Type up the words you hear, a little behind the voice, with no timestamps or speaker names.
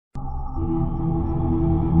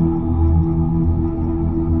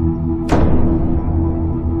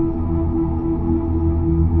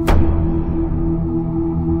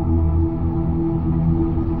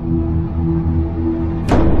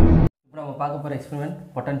experiment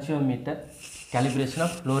potentiometer calibration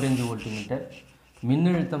of low range voltmeter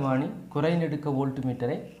மின்னழுத்தமானி குறைநடுக்க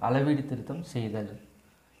வோல்ட்மீட்டரை அளவீடு திருத்தம் செய்தல்.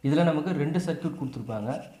 இதில் நமக்கு ரெண்டு சர்க்யூட் கொடுத்துருப்பாங்க.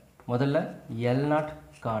 முதல்ல L0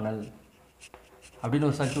 காணல் அப்படின்னு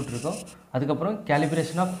ஒரு சர்க்யூட் இருக்கும். அதுக்கப்புறம்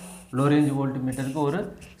கேலிப்ரேஷன் ஆஃப் லோ ரேஞ்ச் வோல்ட்மீட்டருக்கு ஒரு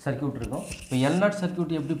சர்க்யூட் இருக்கும். இப்போ L0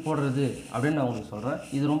 சர்க்யூட் எப்படி போடுறது அப்படின்னு நான் உங்களுக்கு சொல்கிறேன்.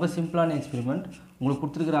 இது ரொம்ப சிம்பிளான எக்ஸ்பெரிமெண்ட். உங்களுக்கு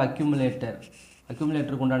கொடுத்துருக்கிற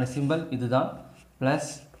அக்யூமுலேட்டருக்கு உண்டான சிம்பிள் இதுதான்,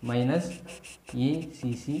 ப்ளஸ் மைனஸ்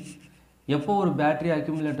ஏசிசி. எப்போ ஒரு பேட்டரி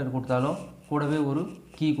அக்யூமுலேட்டர் கொடுத்தாலும் கூடவே ஒரு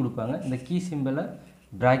கீ கொடுப்பாங்க. இந்த கீ சிம்பிளை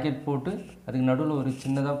ப்ராக்கெட் போட்டு அதுக்கு நடுவில் ஒரு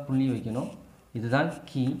சின்னதாக புள்ளி வைக்கணும். இதுதான்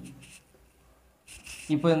கீ.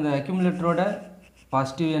 இப்போ இந்த அக்யூமுலேட்டரோட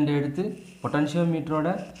பாசிட்டிவ் எண்டை எடுத்து பொட்டன்ஷியோமீட்டரோட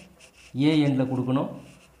ஏ எண்டில் கொடுக்கணும்.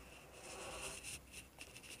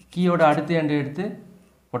 கீயோட அடுத்த எண்டை எடுத்து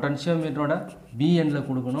பொட்டன்ஷியோமீட்டரோட பி எண்டில்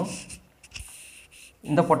கொடுக்கணும்.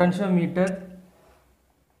 இந்த பொட்டன்ஷியோமீட்டர்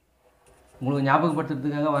உங்களுக்கு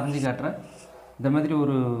ஞாபகப்படுத்துறதுக்காக வரைஞ்சி காட்டுறேன். இந்த மாதிரி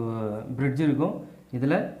ஒரு பிரிட்ஜ் இருக்கும்.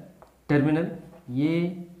 இதில் டெர்மினல் ஏ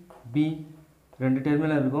பி ரெண்டு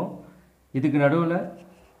டெர்மினல் இருக்கும். இதுக்கு நடுவில்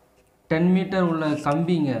 10 மீட்டர் உள்ள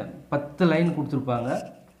கம்பிங்க 10 லைன் கொடுத்துருப்பாங்க.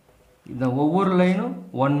 இந்த ஒவ்வொரு லைனும்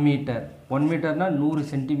 1 மீட்டர். 1 மீட்டர்னால் 100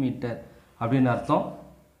 சென்டிமீட்டர் அப்படின்னு அர்த்தம்.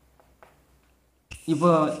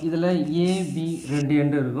 இப்போ இதில் ஏபி ரெண்டு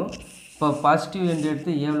எண்டு இருக்கும். இப்போ பாசிட்டிவ் எண்டு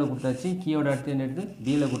எடுத்து ஏவில் கொடுத்தாச்சு, கீயோட அடுத்த எண்டு எடுத்து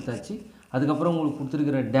பியில் கொடுத்தாச்சு. அதுக்கப்புறம் உங்களுக்கு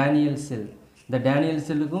கொடுத்துருக்கிற டேனியல் செல், இந்த டேனியல்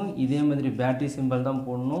செல்லுக்கும் இதே மாதிரி பேட்டரி சிம்பிள் தான்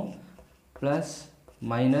போடணும். ப்ளஸ்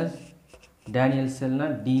மைனஸ் டேனியல்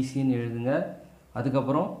செல்னால் டிசின்னு எழுதுங்க.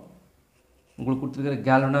 அதுக்கப்புறம் உங்களுக்கு கொடுத்துருக்கிற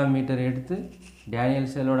கேல்வனாமீட்டர் எடுத்து டேனியல்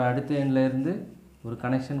செல்லோட அடுத்த எண்டில் இருந்து ஒரு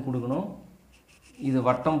கனெக்ஷன் கொடுக்கணும். இது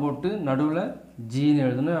வட்டம் போட்டு நடுவில் ஜின்னு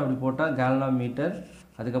எழுதணும். அப்படி போட்டால் கேல்வனாமீட்டர்.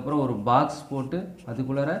 அதுக்கப்புறம் ஒரு பாக்ஸ் போட்டு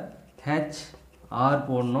அதுக்குள்ளார ஹெச்ஆர்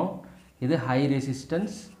போடணும். இது ஹை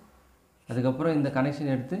ரெசிஸ்டன்ஸ். அதுக்கப்புறம் இந்த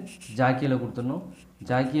கனெக்ஷன் எடுத்து ஜாக்கியில் கொடுத்துடணும்.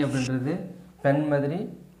 ஜாக்கி அப்படின்றது பென் மாதிரி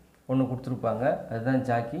ஒன்று கொடுத்துருப்பாங்க, அதுதான்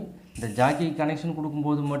ஜாக்கி. இந்த ஜாக்கி கனெக்ஷன்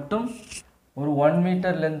கொடுக்கும்போது மட்டும் ஒரு 1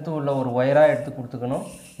 மீட்டர் லென்த்து உள்ள ஒரு ஒயராக எடுத்து கொடுத்துக்கணும்.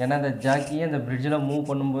 ஏன்னா இந்த ஜாக்கியை இந்த பிரிட்ஜில் மூவ்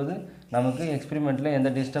பண்ணும்போது நமக்கு எக்ஸ்பெரிமெண்ட்டில் எந்த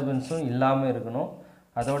டிஸ்டர்பன்ஸும் இல்லாமல் இருக்கணும்.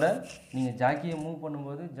 அதோட நீங்கள் ஜாக்கியை மூவ்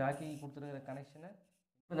பண்ணும்போது ஜாக்கிக்கு கொடுத்துருக்கிற கனெக்ஷனை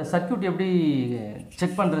இந்த சர்க்யூட் எப்படி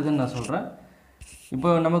செக் பண்ணுறதுன்னு நான் சொல்கிறேன். இப்போ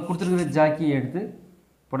நமக்கு கொடுத்துருக்கிற ஜாக்கியை எடுத்து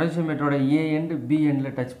பொட்டன்ஷியோமீட்டரோட ஏ எண்டு பி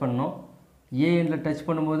எண்டில் டச் பண்ணணும். ஏ எண்டில் டச்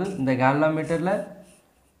பண்ணும்போது இந்த கேல்வனாமீட்டரில்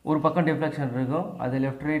ஒரு பக்கம் டிஃப்ளெக்ஷன் இருக்கும். அது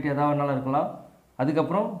லெஃப்ட் ரைட் எதாவது வேணாலும் இருக்கலாம்.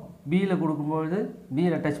 அதுக்கப்புறம் பியில் கொடுக்கும்போது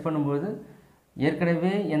பியில் டச் பண்ணும்போது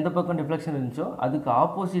ஏற்கனவே எந்த பக்கம் டிஃப்ளெக்ஷன் இருந்துச்சோ அதுக்கு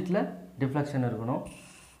ஆப்போசிட்டில் டிஃப்ளெக்ஷன் இருக்கணும்.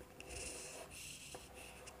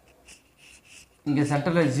 இங்கே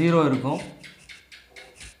சென்டரில் 0 இருக்கும்.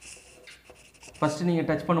 ஃபஸ்ட்டு நீங்கள்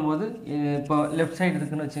டச் பண்ணும்போது இப்போ லெஃப்ட் சைடு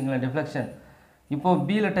இருக்குதுன்னு வச்சுங்களேன் டிஃப்ளெக்ஷன். இப்போது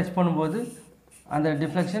பியில் டச் பண்ணும்போது அந்த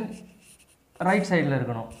டிஃப்ளெக்ஷன் ரைட் சைடில்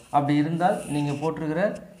இருக்கணும். அப்படி இருந்தால் நீங்கள் போட்டிருக்கிற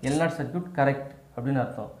L0 சர்க்யூட் கரெக்ட் அப்படின்னு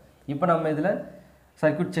அர்த்தம். இப்போ நம்ம இதில்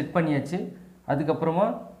சர்க்யூட் செக் பண்ணியாச்சு. அதுக்கப்புறமா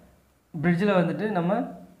பிரிட்ஜில் வந்துட்டு நம்ம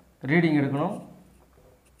ரீடிங் எடுக்கணும்.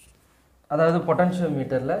 அதாவது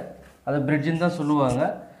பொட்டன்ஷியோமீட்டரில் அதை பிரிட்ஜுன்னு தான் சொல்லுவாங்க.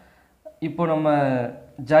 இப்போ நம்ம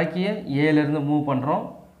ஜாக்கியை ஏலேருந்து மூவ் பண்ணுறோம்.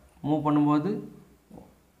 மூவ் பண்ணும்போது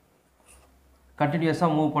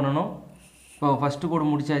கண்டினியூஸாக மூவ் பண்ணணும். இப்போ ஃபஸ்ட்டு கோடு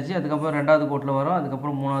முடிச்சாச்சு. அதுக்கப்புறம் 2வது கோட்டில் வரும்.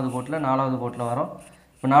 அதுக்கப்புறம் 3வது கோட்டில், 4வது கோட்டில் வரும்.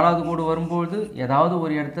 இப்போ 4வது கோடு வரும்போது ஏதாவது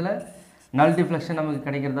ஒரு இடத்துல நல் டிஃப்ளெக்ஷன் நமக்கு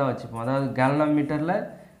கிடைக்கிறதா வச்சுப்போம். அதாவது கேல்வனாமீட்டரில்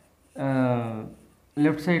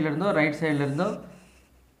லெஃப்ட் சைட்லேருந்தோ ரைட் சைட்லேருந்தோ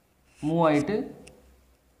மூவ் ஆகிட்டு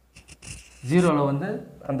 0வில் வந்து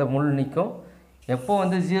அந்த முள் நிற்கும். எப்போ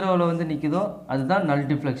வந்து 0வில் வந்து நிற்குதோ அதுதான் நல்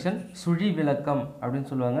டிஃப்ளெக்ஷன், சுழி விளக்கம் அப்படின்னு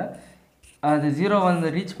சொல்லுவாங்க. அது 0 வந்து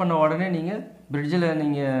ரீச் பண்ண உடனே நீங்கள் பிரிட்ஜில்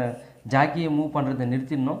நீங்கள் ஜாக்கியை மூவ் பண்ணுறதை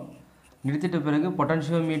நிறுத்திடணும். நிறுத்திட்ட பிறகு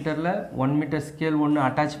பொட்டன்ஷியோமீட்டரில் 1 மீட்டர் ஸ்கேல் ஒன்று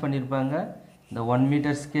அட்டாச் பண்ணியிருப்பாங்க. இந்த 1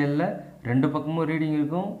 மீட்டர் ஸ்கேலில் ரெண்டு பக்கமும் ரீடிங்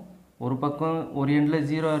இருக்கும். ஒரு பக்கம் ஒரு எண்டில்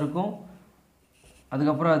 0 இருக்கும்.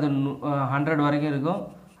 அதுக்கப்புறம் அது 100 வரைக்கும் இருக்கும்.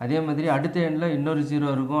 அதே மாதிரி அடுத்த எண்டில் இன்னொரு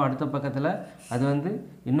 0 இருக்கும். அடுத்த பக்கத்தில் அது வந்து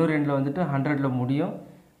இன்னொரு எண்டில் வந்துட்டு 100ல் முடியும்.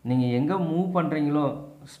 நீங்கள் எங்கே மூவ் பண்ணுறீங்களோ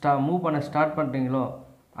மூவ் பண்ண ஸ்டார்ட் பண்ணுறீங்களோ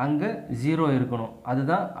அங்கே 0 இருக்கணும்.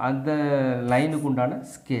 அதுதான் அந்த லைனுக்கு உண்டான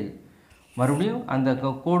ஸ்கேல். மறுபடியும் அந்த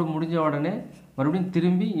கோடு முடிஞ்ச உடனே மறுபடியும்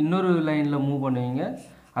திரும்பி இன்னொரு லைனில் மூவ் பண்ணுவீங்க.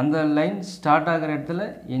 அந்த லைன் ஸ்டார்ட் ஆகிற இடத்துல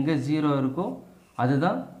எங்கே 0 இருக்கோ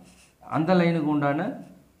அதுதான் அந்த லைனுக்கு உண்டான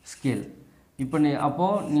ஸ்கேல். இப்போ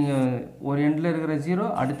அப்போது நீங்கள் ஒரு எண்டில் இருக்கிற 0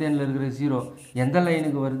 அடுத்த எண்டில் இருக்கிற 0 எந்த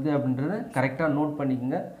லைனுக்கு வருது அப்படின்றத கரெக்டாக நோட்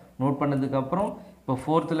பண்ணிக்கோங்க. நோட் பண்ணதுக்கப்புறம் இப்போ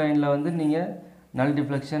 4th லைனில் வந்து நீங்கள் நல்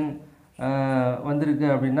டிஃப்ளெக்ஷன் வந்திருக்கு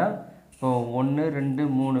அப்படின்னா இப்போ 1 2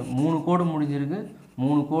 3 கோடு முடிஞ்சிருக்கு.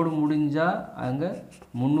 3 கோடு முடிஞ்சால் அங்கே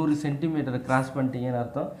 300 சென்டிமீட்டரை கிராஸ் பண்ணிட்டீங்கன்னு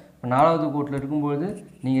அர்த்தம். இப்போ 4வது கோட்டில் இருக்கும்போது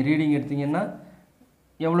நீங்கள் ரீடிங் எடுத்தீங்கன்னா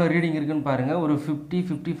எவ்வளோ ரீடிங் இருக்குதுன்னு பாருங்கள். ஒரு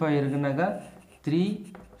 55 இருக்குன்னாக்கா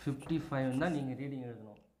 355 தான் நீங்கள் ரீடிங்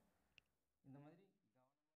எழுதணும். இந்த மாதிரி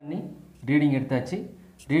பண்ணி ரீடிங் எடுத்தாச்சு.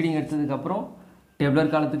 ரீடிங் எடுத்ததுக்கப்புறம்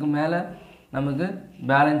டேபிளர் காலத்துக்கு மேலே நமக்கு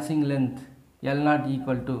balancing length L0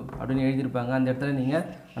 equal to அப்படின்னு எழுதியிருப்பாங்க. அந்த இடத்துல நீங்கள்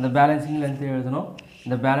அந்த பேலன்சிங் லென்த் எழுதணும்.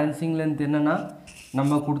 இந்த பேலன்சிங் லென்த் என்னென்னா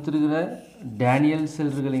நம்ம கொடுத்துருக்கிற டேனியல்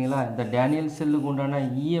செல் இருக்கு இல்லைங்களா, இந்த டேனியல் செல்லுக்கு உண்டான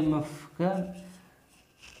இஎம்எஃப்க்கு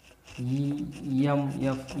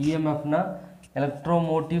இஎம்எஃப்னா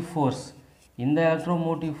எலக்ட்ரோமோட்டிவ் ஃபோர்ஸ். இந்த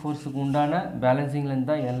எலக்ட்ரோமோட்டிவ் ஃபோர்ஸுக்கு உண்டான பேலன்சிங் லென்த்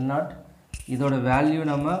தான் L0. இதோட வேல்யூ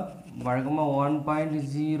நம்ம வழக்கமாக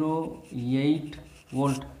 1.08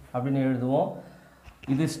 வோல்ட் அப்படின்னு எழுதுவோம்.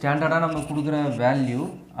 இது ஸ்டாண்டர்டாக நம்ம கொடுக்குற வேல்யூ.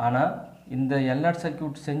 ஆனால் இந்த L0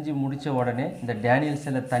 சர்க்யூட் செஞ்சு முடித்த உடனே இந்த டேனியல்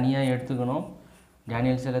செல்லை தனியாக எடுத்துக்கணும்.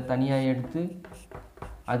 டேனியல் செல்லை தனியாக எடுத்து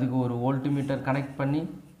அதுக்கு ஒரு வோல்ட்மீட்டர் கனெக்ட் பண்ணி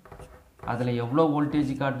அதில் எவ்வளோ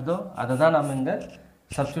வோல்டேஜ் காட்டுதோ அதை தான் நம்ம இங்கே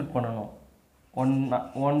சப்ஸ்டியூட் பண்ணணும்.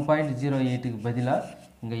 1.08க்கு பதிலாக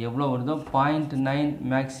இங்கே எவ்வளோ வருதோ 0.9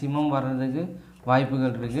 மேக்ஸிமம் வர்றதுக்கு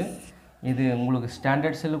வாய்ப்புகள் இருக்குது. இது உங்களுக்கு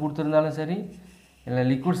ஸ்டாண்டர்ட் செல்லு கொடுத்துருந்தாலும் சரி இல்லை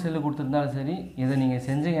லிக்விட் செல்லு கொடுத்துருந்தாலும் சரி, இதை நீங்கள்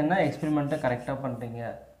செஞ்சீங்கன்னா எக்ஸ்பெரிமெண்ட்டை கரெக்டாக பண்ணுறீங்க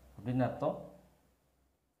அப்படின்னு அர்த்தம்.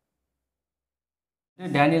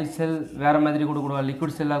 டேனியல் செல் வேறு மாதிரி கூட கொடுக்கலாம்,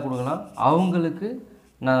 லிக்விட் செல்லாக கொடுக்கலாம். அவங்களுக்கு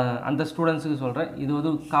நான் அந்த ஸ்டூடெண்ட்ஸுக்கு சொல்கிறேன். இது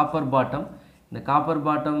வந்து காப்பர் பாட்டம். இந்த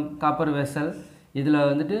காப்பர் வெசல் இதில்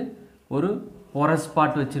வந்துட்டு ஒரு போரஸ்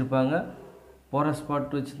ஸ்பாட் வச்சுருப்பாங்க. போரஸ்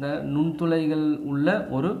ஸ்பாட் வச்சுருந்த நுண்துளைகள் உள்ள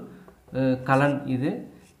ஒரு கலன் இது.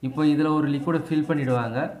 இப்போ இதில் ஒரு லிக்விடை ஃபில்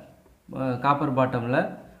பண்ணிவிடுவாங்க காப்பர் பாட்டமில்.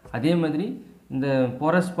 அதே மாதிரி இந்த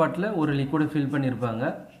போரஸ் ஸ்பாட்டில் ஒரு லிக்விடை ஃபில் பண்ணியிருப்பாங்க.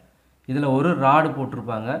 இதில் ஒரு ராடு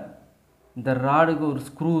போட்டிருப்பாங்க. இந்த ராடுக்கு ஒரு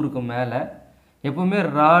ஸ்க்ரூ இருக்கும் மேலே. எப்போவுமே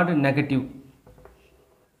ராடு நெகட்டிவ்.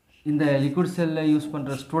 இந்த லிக்விட் செல்லில் யூஸ்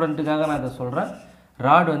பண்ணுற ஸ்டூடெண்ட்டுக்காக நான் இதை சொல்கிறேன்.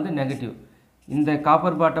 ராடு வந்து நெகட்டிவ். இந்த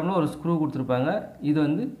காப்பர் பாட்டமில் ஒரு ஸ்க்ரூ கொடுத்துருப்பாங்க. இது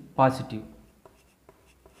வந்து பாசிட்டிவ்.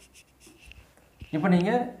 இப்போ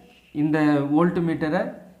நீங்கள் இந்த வோல்ட்மீட்டரை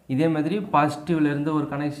இதே மாதிரி பாசிட்டிவ்லேருந்து ஒரு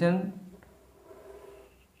கனெக்ஷன்,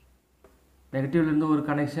 நெகட்டிவ்லேருந்து ஒரு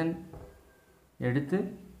கனெக்ஷன் எடுத்து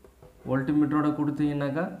வோல்ட்மீட்டரோட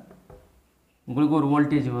கொடுத்தீங்கன்னாக்கா உங்களுக்கு ஒரு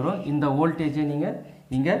வோல்டேஜ் வரும். இந்த வோல்டேஜை நீங்கள்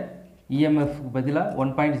இங்கே இஎம்எஃப்க்கு பதிலாக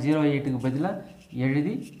 1.08க்கு பதிலாக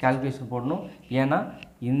எழுதி கால்குலேஷன் போடணும். ஏன்னா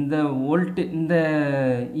இந்த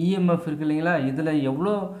இஎம்எஃப் இருக்கு இல்லைங்களா, இதில்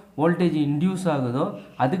எவ்வளோ வோல்டேஜ் இன்டியூஸ் ஆகுதோ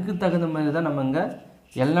அதுக்கு தகுந்த மாதிரி தான் நம்ம இங்கே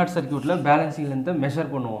L0 சர்க்யூட்டில் பேலன்சிங் லென்த்தை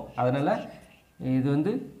மெஷர் பண்ணுவோம். அதனால் இது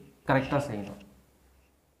வந்து கரெக்டாக செய்யணும்.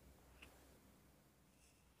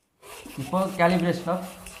 இப்போ calibration of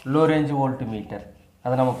low range voltmeter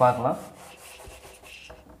அதை நம்ம பார்க்கலாம்.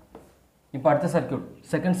 இப்போ அடுத்த சர்க்யூட்,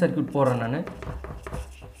 செகண்ட் சர்க்யூட் போடுறேன் நான்.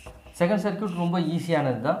 செகண்ட் சர்க்யூட் ரொம்ப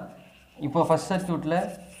ஈஸியானது தான். இப்போ ஃபஸ்ட் சர்க்யூட்டில்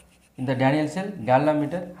இந்த டேனியல் செல்,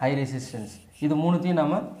 கேல்வாமீட்டர், ஹை ரெசிஸ்டன்ஸ் இது மூணுத்தையும்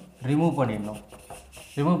நம்ம ரிமூவ் பண்ணிடணும்.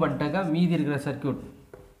 ரிமூவ் பண்ணிட்டாக்கா மீதி இருக்கிற சர்க்யூட்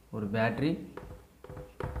ஒரு பேட்ரி,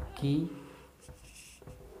 கீ,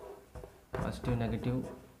 பாசிட்டிவ் நெகட்டிவ்,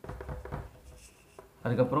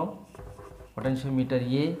 அதுக்கப்புறம் பொட்டென்ஷியோமீட்டர்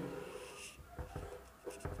ஏ,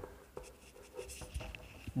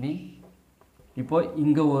 பி. இப்போ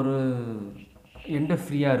இங்கே ஒரு எண்டு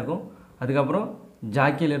ஃப்ரீயாக இருக்கும். அதுக்கப்புறம்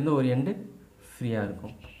ஜாக்கியிலேருந்து ஒரு எண்டு ஃப்ரீயாக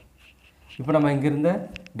இருக்கும். இப்போ நம்ம இங்கே இருந்த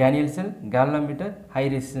டேனியல் செல், கேல்வாமீட்டர், ஹை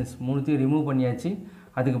ரெசிஸ்டன்ஸ் மூணுத்தையும் ரிமூவ் பண்ணியாச்சு.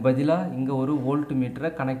 அதுக்கு பதிலாக இங்கே ஒரு வோல்ட்மீட்டரை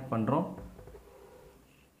கனெக்ட் பண்ணுறோம்.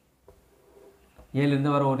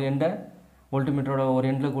 ஏலேருந்து வர ஒரு எண்டை வோல்ட்மீட்டரோட ஒரு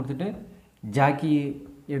எண்டில் கொடுத்துட்டு ஜாக்கி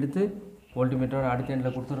எடுத்து வோல்ட்மீட்டரோட அடுத்த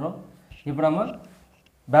எண்டில் கொடுத்துட்றோம். இப்போ நம்ம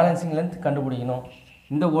பேலன்சிங் லென்த் கண்டுபிடிக்கணும்.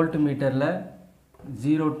 இந்த வோல்ட்மீட்டரில்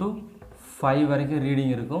 0 to 5 வரைக்கும்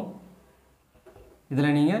ரீடிங் இருக்கும்.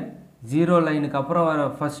 இதில் நீங்கள் 0 லைனுக்கு அப்புறம் வர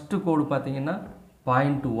ஃபஸ்ட்டு கோடு பார்த்தீங்கன்னா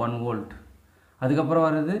 0.1 வோல்ட், அதுக்கப்புறம்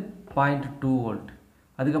வர்றது 0.2 வோல்ட்,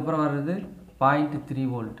 அதுக்கப்புறம் வர்றது 0.3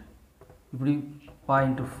 வோல்ட், இப்படி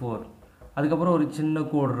 0.4, அதுக்கப்புறம் ஒரு சின்ன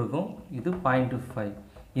கோடு இருக்கும், இது 0.5.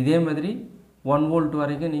 இதே மாதிரி 1 வோல்ட்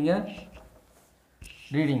வரைக்கும் நீங்கள்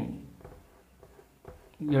ரீடிங்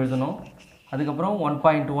எழுதணும். அதுக்கப்புறம்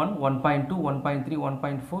 1.1, 1.2, 1.3,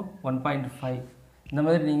 1.4, 1.5 இந்த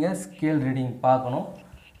மாதிரி நீங்கள் ஸ்கேல் ரீடிங் பார்க்கணும்.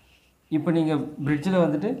 இப்போ நீங்கள் பிரிட்ஜில்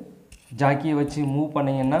வந்துட்டு ஜாக்கியை வச்சு மூவ்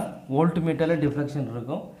பண்ணிங்கன்னா வோல்ட்மீட்டரில் டிஃப்ளெக்ஷன்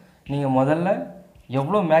இருக்கும். நீங்கள் முதல்ல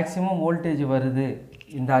எவ்வளோ மேக்ஸிமம் வோல்டேஜ் வருது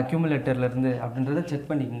இந்த அக்யூமுலேட்டர்லேருந்து அப்படின்றத செக்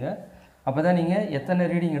பண்ணிக்கோங்க. அப்போ தான் நீங்கள் எத்தனை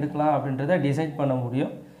ரீடிங் எடுக்கலாம் அப்படின்றத டிசைட் பண்ண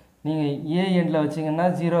முடியும். நீங்கள் ஏ எண்டில் வச்சிங்கன்னா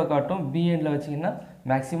 0 காட்டும், பி எண்டில் வச்சிங்கன்னா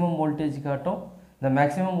மேக்ஸிமம் வோல்டேஜ் காட்டும். இந்த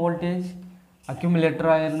மேக்ஸிமம் வோல்டேஜ்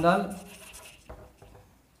அக்யூமுலேட்டராக இருந்தால்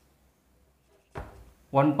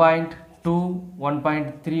 1.2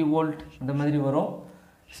 1.3 வோல்ட் இந்த மாதிரி வரும்.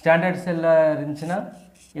 ஸ்டாண்டர்ட் செல்லில் இருந்துச்சுன்னா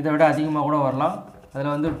இதை விட அதிகமாக கூட வரலாம்.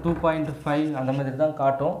 அதில் வந்து 2.5 அந்த மாதிரி தான்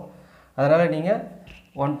காட்டும். அதனால் நீங்கள்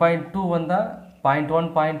 1.2 வந்தால் 0.1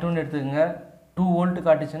 0.2ன்னு எடுத்துக்கோங்க. 2 வோல்ட்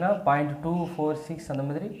காட்டுச்சுன்னா 0.246 அந்த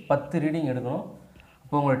மாதிரி 10 ரீடிங் எடுக்கணும்.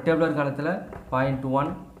 இப்போ உங்களோட டேபிளர் காலத்தில்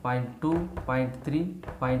 0.1 0.2 0.3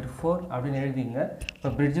 0.4 அப்படின்னு எழுதிங்க.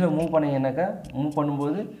 இப்போ பிரிட்ஜில் மூவ் பண்ணிங்கன்னாக்கா மூவ்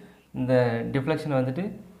பண்ணும்போது இந்த டிஃப்ளெக்ஷன் வந்துட்டு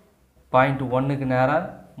 0.1க்கு நேராக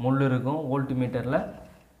முள் இருக்கும் வோல்ட் மீட்டரில்.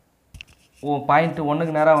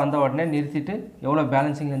 0.1க்கு நேராக வந்த உடனே நிறுத்திட்டு எவ்வளோ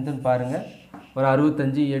பேலன்சிங் லென்த்துன்னு பாருங்கள். ஒரு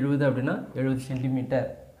 65 70 அப்படின்னா 70 சென்டிமீட்டர்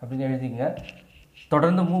அப்படின்னு எழுதிங்க.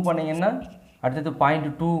 தொடர்ந்து மூவ் பண்ணிங்கன்னா அடுத்தது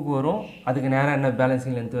 0.2க்கு வரும். அதுக்கு நேராக என்ன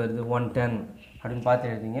பேலன்சிங் லென்த்து வருது 110 அப்படின்னு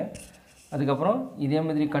பார்த்து எழுதிங்க. அதுக்கப்புறம் இதே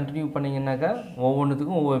மாதிரி கண்டினியூ பண்ணிங்கன்னாக்கா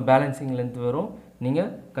ஒவ்வொன்றுத்துக்கும் ஒவ்வொரு பேலன்சிங் லென்த் வரும்.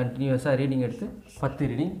 நீங்கள் கண்டினியூஸாக ரீடிங் எடுத்து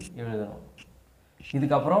 10 ரீடிங் எழுதணும்.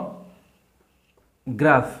 இதுக்கப்புறம்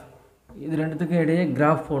கிராஃப், இது ரெண்டுத்துக்கும் இடையே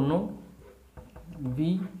கிராஃப் போடணும்.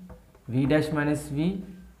 v dash minus v.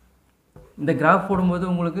 இந்த கிராஃப் போடும்போது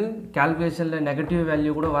உங்களுக்கு கால்குலேஷனில் நெகட்டிவ்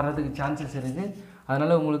வேல்யூ கூட வர்றதுக்கு சான்சஸ் இருக்குது.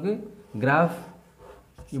 அதனால் உங்களுக்கு கிராஃப்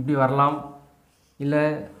இப்படி வரலாம், இல்லை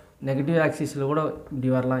நெகட்டிவ் ஆக்சிஸில் கூட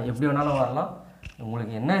இப்படி வரலாம், எப்படி வேணாலும் வரலாம்.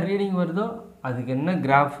 உங்களுக்கு என்ன ரீடிங் வருதோ அதுக்கு என்ன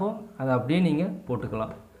கிராஃபோ அதை அப்படியே நீங்கள்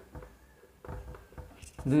போட்டுக்கலாம்.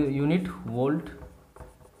 இது யூனிட் வோல்ட்,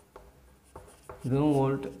 இதுவும்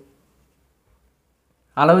வோல்ட்.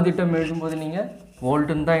 அளவு திட்டம் எழுதும்போது நீங்கள்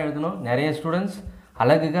வோல்ட்டுன்னு தான் எழுதணும். நிறைய ஸ்டூடெண்ட்ஸ்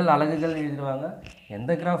அலகுகள் எழுதிடுவாங்க.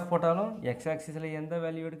 எந்த கிராஃப் போட்டாலும் எக்ஸ் ஆக்சிஸில் எந்த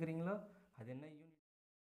வேல்யூ எடுக்கிறீங்களோ அது என்ன